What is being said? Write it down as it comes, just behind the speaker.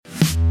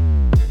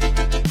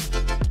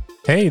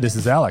Hey, this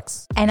is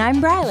Alex. And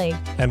I'm Briley.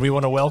 And we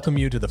want to welcome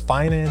you to the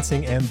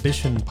Financing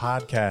Ambition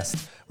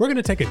podcast. We're going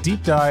to take a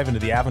deep dive into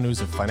the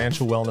avenues of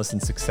financial wellness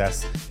and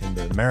success in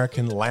the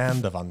American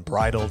land of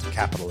unbridled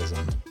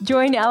capitalism.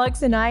 Join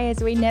Alex and I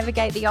as we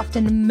navigate the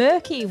often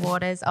murky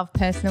waters of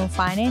personal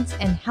finance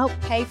and help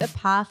pave a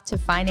path to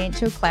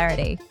financial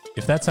clarity.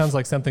 If that sounds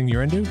like something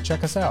you're into,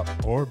 check us out.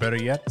 Or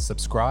better yet,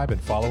 subscribe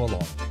and follow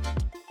along.